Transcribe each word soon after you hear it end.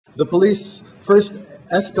The police first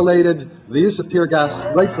escalated the use of tear gas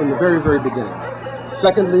right from the very, very beginning.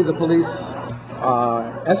 Secondly, the police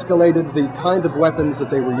escalated the kind of weapons that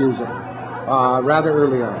they were using rather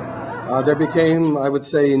early on. There became, I would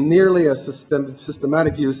say, nearly a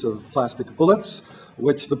systematic use of plastic bullets,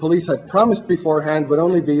 which the police had promised beforehand would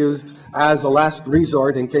only be used as a last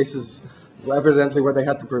resort in cases evidently where they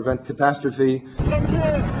had to prevent catastrophe.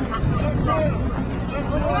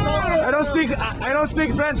 I don't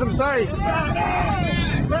speak French, I'm sorry.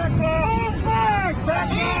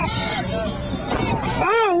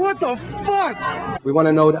 Oh, what the fuck? We want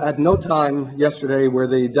to note at no time yesterday were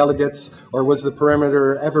the delegates or was the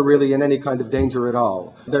perimeter ever really in any kind of danger at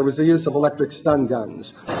all. There was the use of electric stun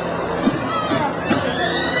guns.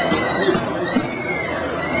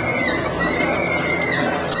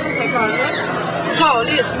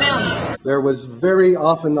 There was very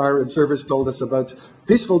often, our observers told us, about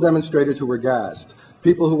peaceful demonstrators who were gassed,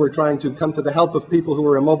 people who were trying to come to the help of people who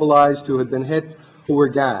were immobilized, who had been hit, who were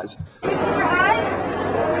gassed.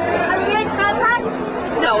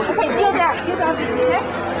 No. Okay, feel that. Feel that.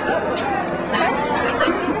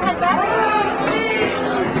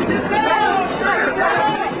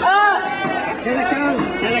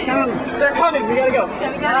 Here they come. They're coming. We gotta go.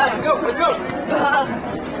 Let's go.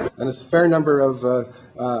 And a fair number of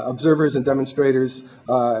observers and demonstrators,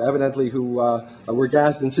 evidently, who were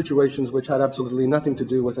gassed in situations which had absolutely nothing to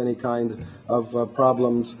do with any kind of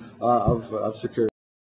problems of security.